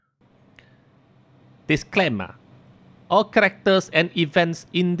Disclaimer: all characters and events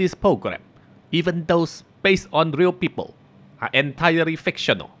in this program, even those based on real people, are entirely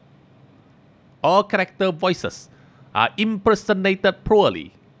fictional. All character voices are impersonated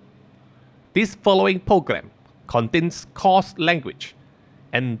poorly. This following program contains coarse language,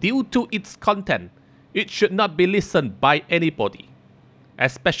 and due to its content, it should not be listened by anybody,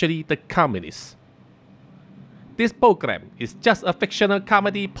 especially the communists. This program is just a fictional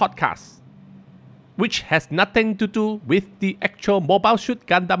comedy podcast, which has nothing to do with the actual Mobile Suit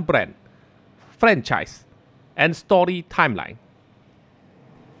Gundam brand, franchise, and story timeline.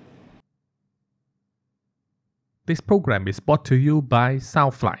 This program is brought to you by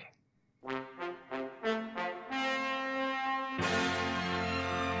Soundfly.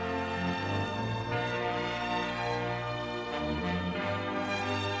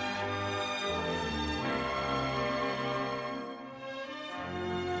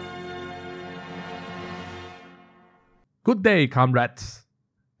 Good day, comrades.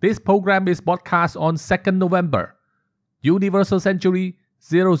 This program is broadcast on 2nd November, Universal Century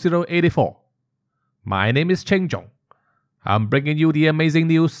 0084. My name is Cheng Zhong. I'm bringing you the amazing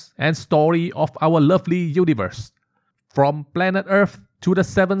news and story of our lovely universe, from planet Earth to the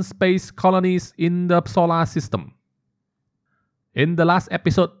 7 space colonies in the solar system. In the last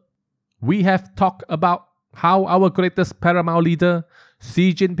episode, we have talked about how our greatest paramount leader,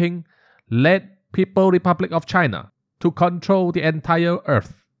 Xi Jinping, led People's Republic of China to control the entire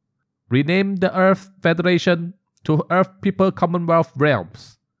Earth, renamed the Earth Federation to Earth People Commonwealth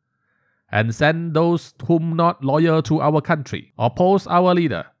Realms, and send those whom not loyal to our country, oppose our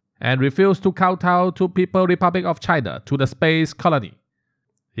leader, and refuse to kowtow to People's Republic of China to the space colony.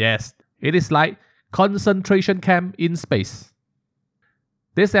 Yes, it is like concentration camp in space.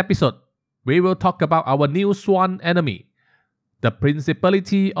 This episode, we will talk about our new sworn enemy, the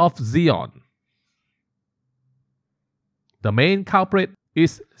Principality of Zeon. The main culprit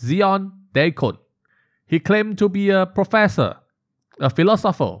is Zeon. He claimed to be a professor, a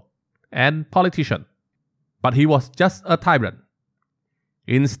philosopher, and politician, but he was just a tyrant.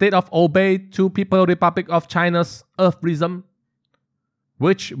 Instead of obey to People's Republic of China's Earthism,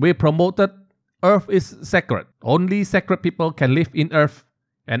 which we promoted, Earth is sacred. Only sacred people can live in Earth,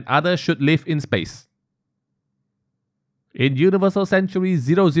 and others should live in space. In Universal Century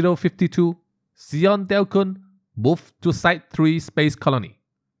 0052, Zeon Delkun moved to Site 3 space colony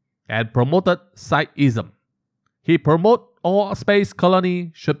and promoted Siteism. He promoted all space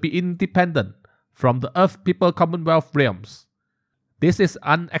colony should be independent from the Earth People Commonwealth realms. This is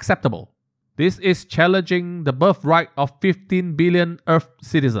unacceptable. This is challenging the birthright of 15 billion Earth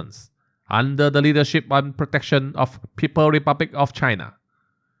citizens under the leadership and protection of People's Republic of China.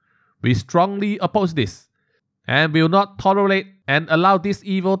 We strongly oppose this and will not tolerate and allow this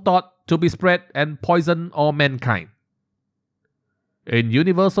evil thought to be spread and poison all mankind. In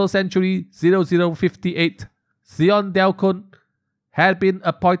Universal Century 0058, Zeon Delkun had been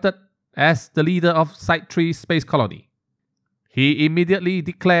appointed as the leader of Site 3 space colony. He immediately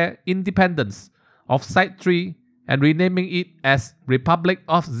declared independence of Site 3 and renaming it as Republic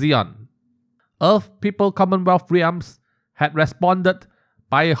of Zeon. Earth People Commonwealth Realms had responded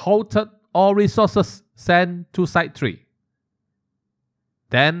by halted all resources sent to Site 3.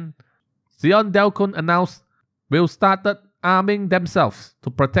 Then, Zeon Delkun announced will start arming themselves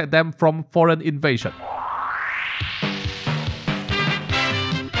to protect them from foreign invasion.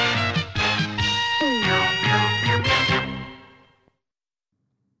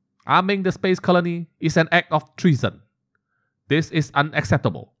 Arming the space colony is an act of treason. This is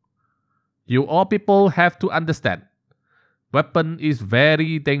unacceptable. You all people have to understand. Weapon is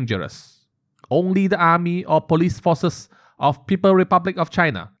very dangerous. Only the army or police forces of People's Republic of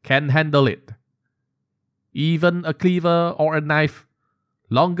China can handle it. Even a cleaver or a knife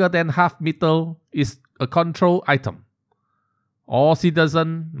longer than half meter is a control item. All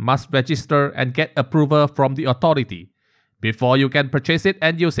citizens must register and get approval from the authority before you can purchase it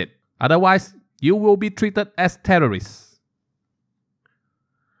and use it. Otherwise, you will be treated as terrorists.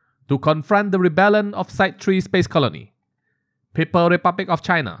 To confront the rebellion of Site 3 space colony, People's Republic of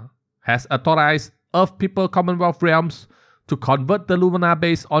China has authorized Earth People Commonwealth Realms to convert the lunar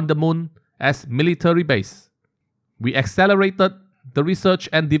base on the moon as military base. We accelerated the research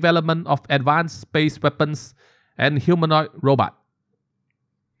and development of advanced space weapons and humanoid robot.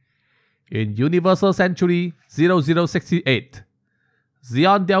 In Universal Century 0068,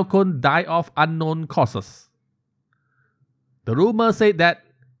 Zeon Delkun died of unknown causes. The rumor said that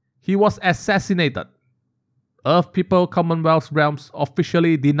he was assassinated. Earth People Commonwealth Realms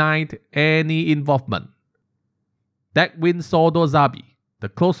officially denied any involvement. Dagwin Sordozabi, the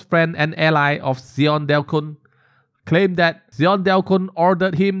close friend and ally of Zeon Delkun, claimed that Zeon Delkun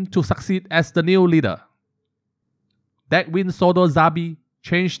ordered him to succeed as the new leader. Dagwin Sodo Zabi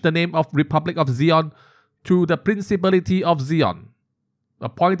changed the name of Republic of Zeon to the Principality of Zeon,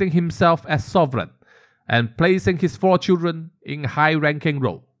 appointing himself as sovereign and placing his 4 children in high-ranking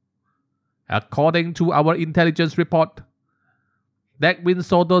role. According to our intelligence report, Dagwin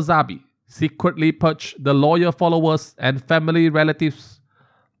Sodo Zabi secretly purged the loyal followers and family relatives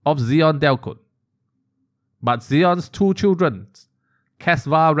of Zeon Delkun. But Zeon's 2 children,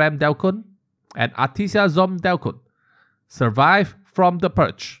 Kesva Ram Delkun and Atisia Zom Delkun, survived from the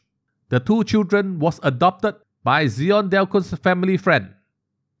purge. The 2 children was adopted by Zeon Delkun's family friend,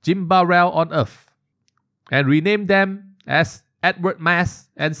 Jimba Rel on Earth, and renamed them as Edward Mas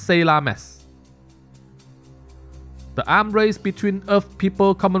and Sayla Mas. The arms race between Earth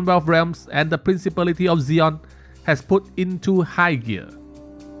People Commonwealth Realms and the Principality of Zeon has put into high gear.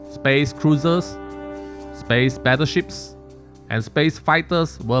 Space cruisers, space battleships, and space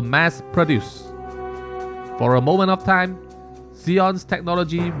fighters were mass-produced. For a moment of time, Zeon's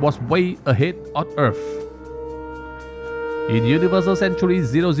technology was way ahead of Earth. In Universal Century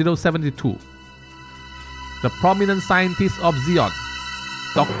 0072, the prominent scientist of Zeon,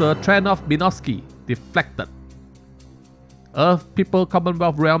 Dr. Trenov Minovsky, deflected. Earth People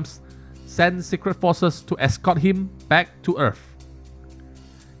Commonwealth Realms sent secret forces to escort him back to Earth.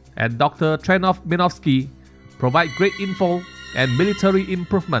 And Dr. Trenov Minovsky provide great info and military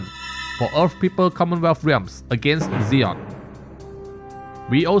improvement for Earth People Commonwealth Realms against Zeon.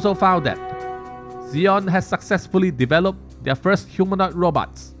 We also found that Zeon has successfully developed their first humanoid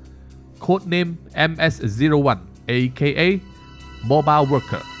robots, codenamed MS-01, aka Mobile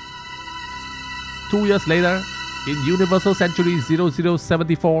Worker. 2 years later, in Universal Century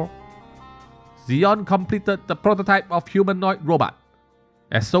 0074, Zeon completed the prototype of humanoid robot,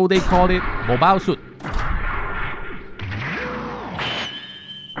 and so they called it Mobile Suit.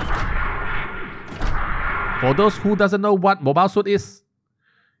 For those who doesn't know what Mobile Suit is,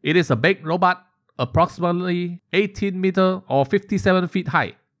 it is a big robot approximately 18 meters or 57 feet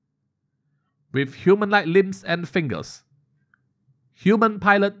high, with human-like limbs and fingers. Human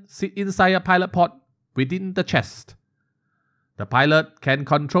pilot sit inside a pilot pod within the chest. The pilot can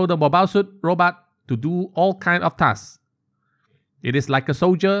control the Mobile Suit robot to do all kinds of tasks. It is like a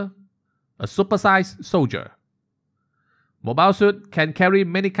soldier, a supersized soldier. Mobile Suit can carry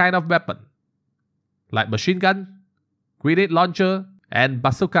many kinds of weapons, like machine gun, grenade launcher, and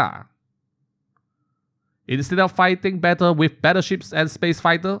bazooka. Instead of fighting battle with battleships and space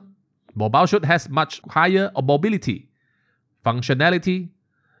fighter, Mobile Suit has much higher mobility, functionality,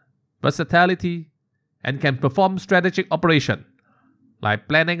 versatility, and can perform strategic operation, like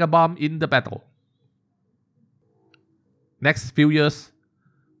planning a bomb in the battle. Next few years,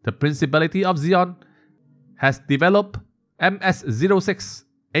 the Principality of Zeon has developed MS-06,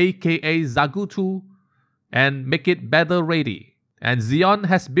 aka Zagu-2, and make it battle ready. And Zeon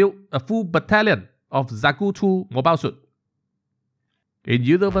has built a full battalion of Zagu-2 Mobile Suit. In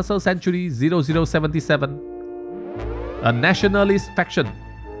Universal Century 0077, a nationalist faction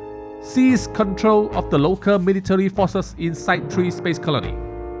seized control of the local military forces in Site 3 space colony.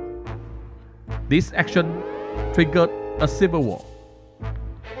 This action triggered a civil war.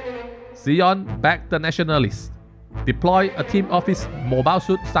 Zeon backed the nationalists, deployed a team of his Mobile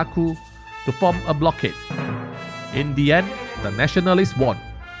Suit Zaku to form a blockade. In the end, the nationalists won,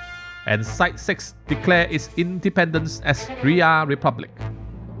 and Site 6 declared its independence as Ria Republic.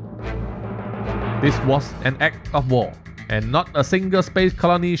 This was an act of war, and not a single space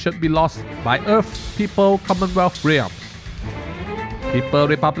colony should be lost by Earth People Commonwealth Realms. People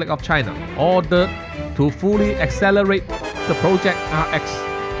Republic of China ordered to fully accelerate the Project RX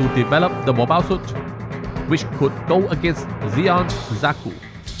to develop the Mobile Suit, which could go against Zeon's Zaku.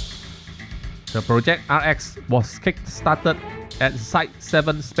 The Project RX was kick-started at Site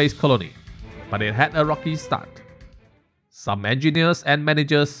 7 Space Colony, but it had a rocky start. Some engineers and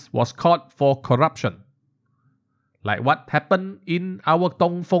managers was caught for corruption, like what happened in our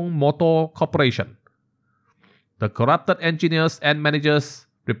Dongfeng Motor Corporation. The corrupted engineers and managers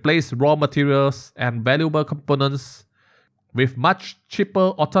replaced raw materials and valuable components with much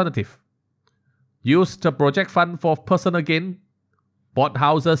cheaper alternative, used the project fund for personal gain, bought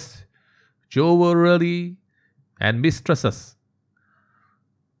houses, jewelry, and mistresses.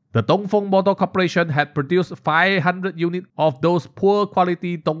 The Dongfeng Motor Corporation had produced 500 units of those poor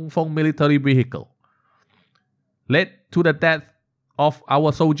quality Dongfeng military vehicles, led to the death of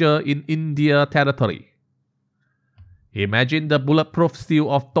our soldier in India territory. Imagine the bulletproof steel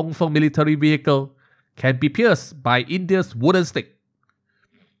of Dongfeng military vehicle can be pierced by India's wooden stick,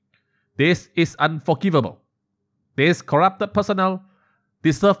 This is unforgivable. This corrupted personnel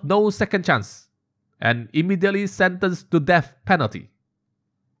deserve no second chance and immediately sentenced to death penalty.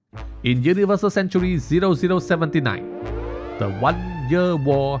 In Universal Century 0079, the 1-year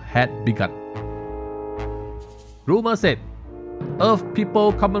war had begun. Rumor said Earth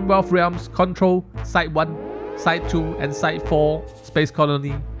People Commonwealth Realms control Site 1, Site 2 and Site 4 space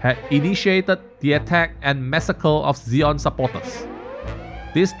colony had initiated the attack and massacre of Zeon supporters.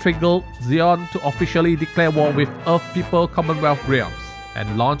 This triggered Zeon to officially declare war with Earth People Commonwealth Realms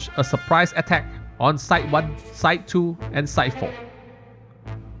and launch a surprise attack on Site 1, Site 2 and Site 4.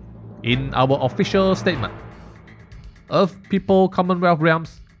 In our official statement, Earth People Commonwealth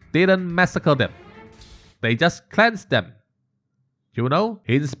Realms didn't massacre them. They just cleansed them. You know,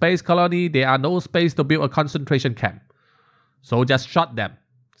 in Space Colony, there are no space to build a concentration camp. So just shot them.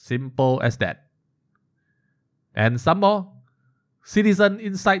 Simple as that. And some more. Citizen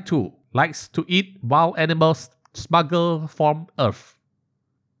in Site 2 likes to eat wild animals smuggled from Earth.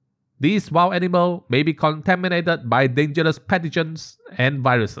 These wild animals may be contaminated by dangerous pathogens and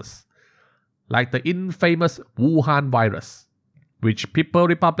viruses, like the infamous Wuhan virus, which People's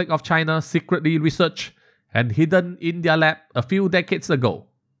Republic of China secretly researched and hidden in their lab a few decades ago.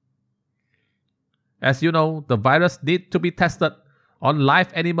 As you know, the virus needs to be tested on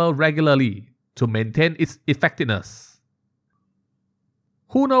live animals regularly to maintain its effectiveness.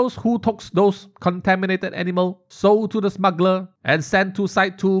 Who knows who took those contaminated animals, sold to the smuggler, and sent to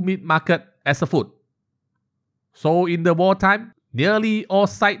Site 2 meat market as a food? So in the wartime, nearly all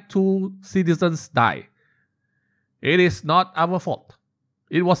Site 2 citizens die. It is not our fault.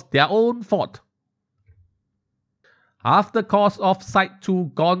 It was their own fault. After cost of Site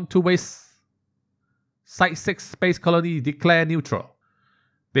 2 gone to waste, Site 6 space colony declared neutral.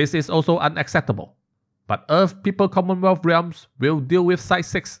 This is also unacceptable. But Earth People Commonwealth Realms will deal with Site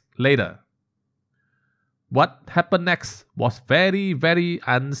 6 later. What happened next was very, very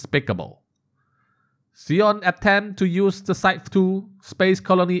unspeakable. Zeon attempted to use the Site 2 space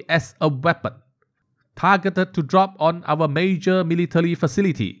colony as a weapon, targeted to drop on our major military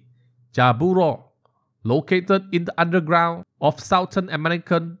facility, Jaburo, located in the underground of Southern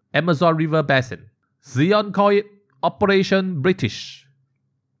American Amazon River Basin. Zeon called it Operation British.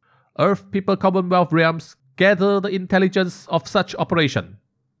 Earth People Commonwealth Realms gather the intelligence of such operation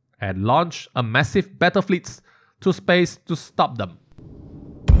and launch a massive battle fleets to space to stop them.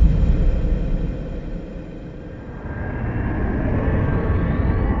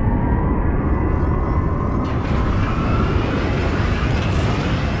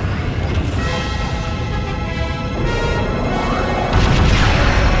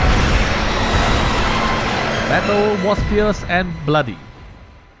 Battle was fierce and bloody.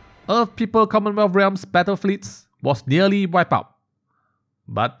 Earth People Commonwealth Realms battle fleets was nearly wiped out,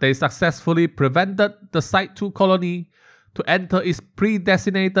 but they successfully prevented the Site 2 colony to enter its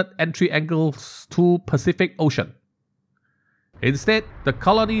predestinated entry angles to Pacific Ocean. Instead, the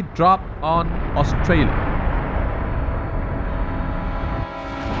colony dropped on Australia.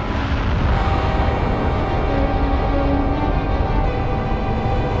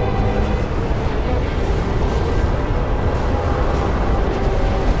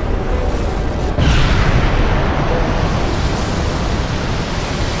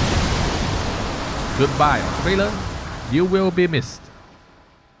 Goodbye, Australia. You will be missed.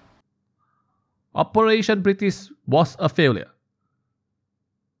 Operation British was a failure.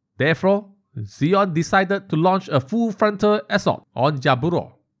 Therefore, Zeon decided to launch a full-frontal assault on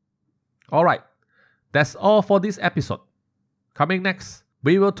Jaburo. Alright, that's all for this episode. Coming next,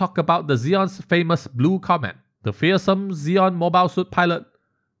 we will talk about the Zeon's famous Blue Command, the fearsome Zeon mobile suit pilot,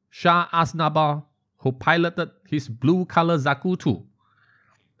 Shah Aznabar, who piloted his blue-color Zaku 2,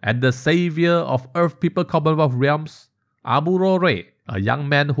 and the savior of Earth People Commonwealth Realms, Amuro Ray, a young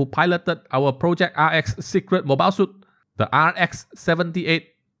man who piloted our Project RX secret mobile suit, the RX-78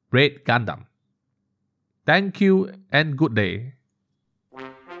 Red Gundam. Thank you and good day.